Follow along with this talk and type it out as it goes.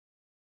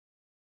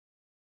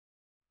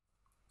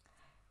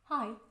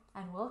Hi,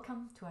 and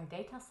welcome to our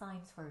Data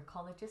Science for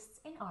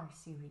Ecologists in R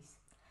series.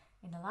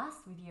 In the last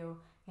video,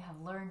 you have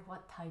learned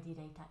what tidy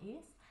data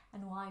is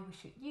and why we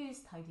should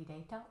use tidy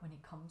data when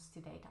it comes to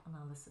data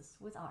analysis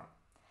with R.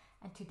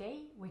 And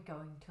today we're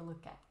going to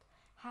look at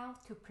how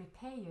to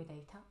prepare your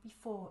data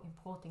before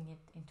importing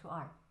it into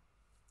R.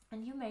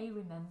 And you may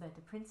remember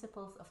the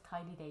principles of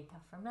tidy data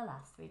from the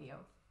last video.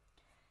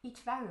 Each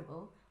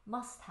variable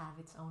must have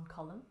its own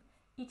column,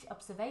 each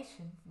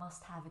observation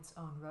must have its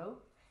own row,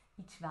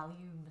 each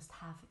value must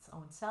have its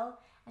own cell,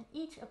 and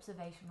each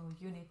observational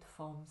unit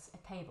forms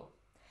a table.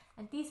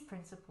 And these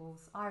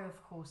principles are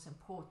of course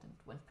important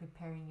when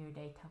preparing your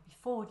data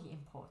before the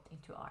import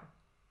into R.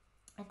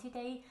 And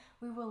today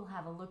we will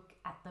have a look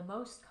at the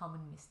most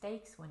common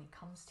mistakes when it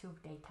comes to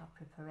data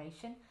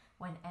preparation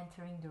when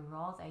entering the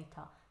raw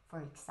data,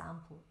 for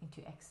example,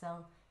 into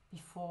Excel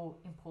before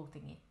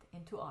importing it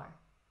into R.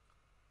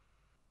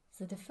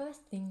 So the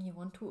first thing you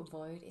want to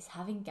avoid is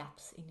having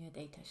gaps in your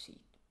data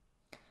sheet.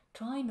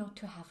 Try not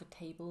to have a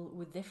table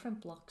with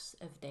different blocks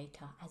of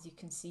data, as you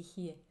can see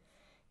here.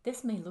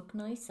 This may look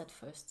nice at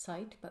first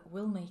sight, but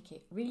will make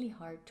it really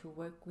hard to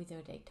work with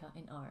your data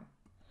in R.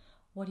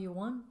 What you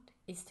want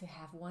is to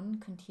have one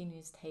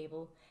continuous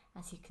table,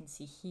 as you can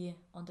see here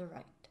on the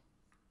right.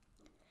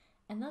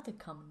 Another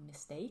common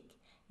mistake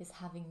is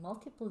having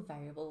multiple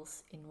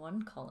variables in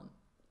one column.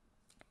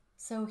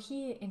 So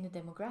here in the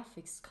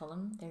demographics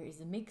column, there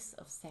is a mix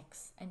of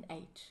sex and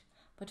age.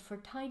 But for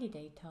tidy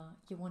data,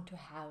 you want to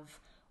have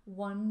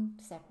one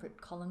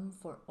separate column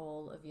for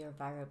all of your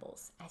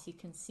variables, as you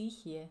can see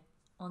here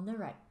on the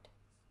right.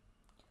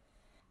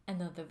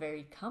 Another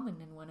very common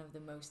and one of the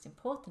most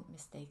important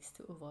mistakes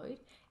to avoid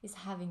is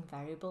having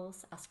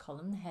variables as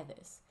column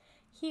headers.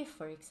 Here,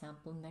 for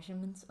example,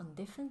 measurements on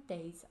different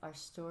days are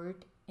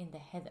stored in the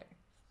header.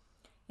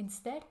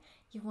 Instead,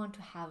 you want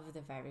to have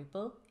the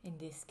variable, in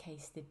this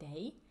case the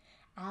day,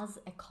 as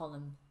a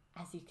column,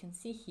 as you can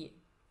see here.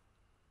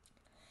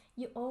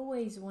 You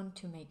always want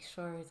to make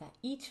sure that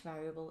each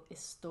variable is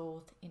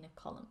stored in a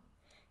column.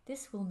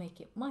 This will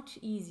make it much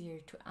easier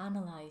to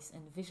analyze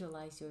and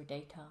visualize your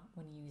data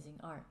when using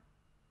R.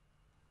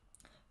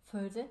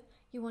 Further,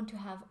 you want to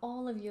have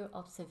all of your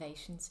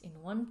observations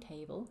in one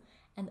table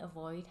and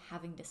avoid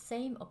having the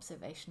same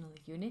observational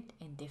unit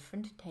in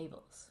different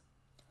tables.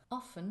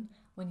 Often,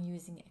 when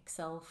using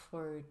Excel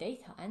for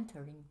data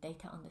entering,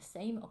 data on the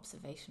same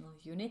observational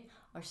unit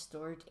are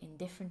stored in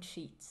different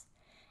sheets.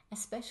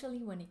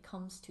 Especially when it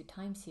comes to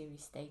time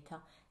series data,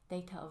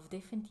 data of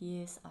different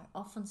years are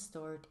often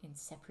stored in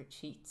separate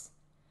sheets.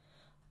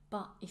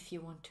 But if you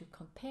want to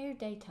compare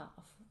data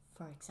of,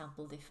 for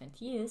example,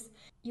 different years,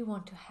 you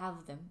want to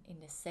have them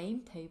in the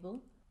same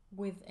table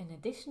with an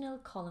additional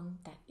column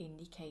that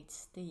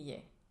indicates the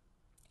year,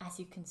 as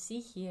you can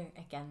see here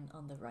again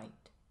on the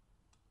right.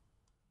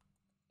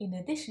 In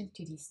addition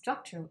to these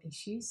structural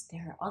issues,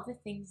 there are other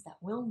things that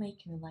will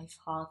make your life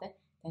harder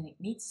than it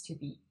needs to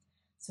be.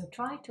 So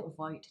try to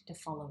avoid the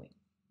following.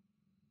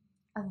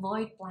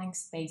 Avoid blank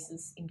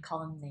spaces in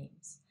column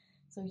names.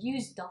 So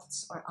use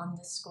dots or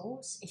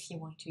underscores if you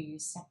want to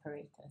use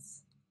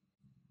separators.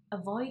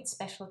 Avoid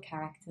special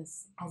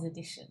characters as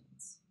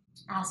additions,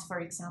 as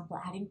for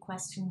example adding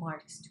question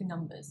marks to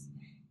numbers.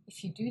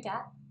 If you do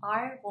that,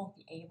 R won't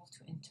be able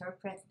to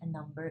interpret a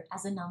number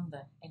as a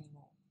number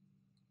anymore.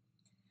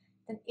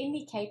 Then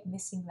indicate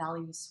missing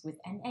values with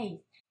NA.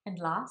 And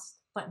last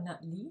but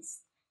not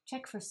least,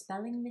 check for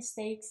spelling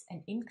mistakes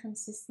and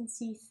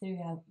inconsistency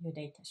throughout your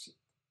datasheet.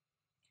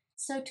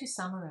 So to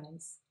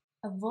summarize,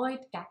 avoid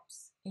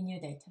gaps in your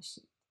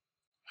datasheet.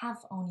 Have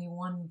only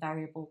one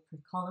variable per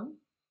column.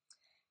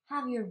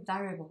 Have your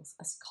variables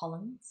as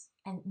columns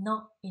and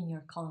not in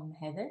your column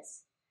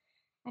headers.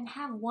 And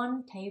have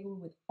one table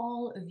with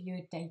all of your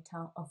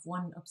data of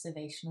one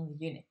observational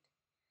unit.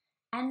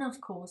 And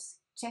of course,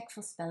 check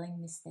for spelling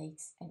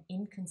mistakes and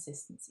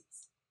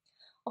inconsistencies.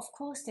 Of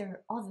course,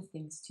 there are other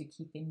things to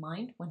keep in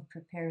mind when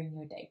preparing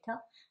your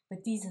data,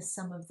 but these are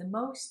some of the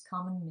most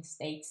common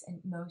mistakes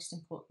and most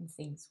important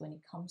things when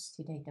it comes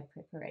to data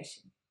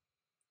preparation.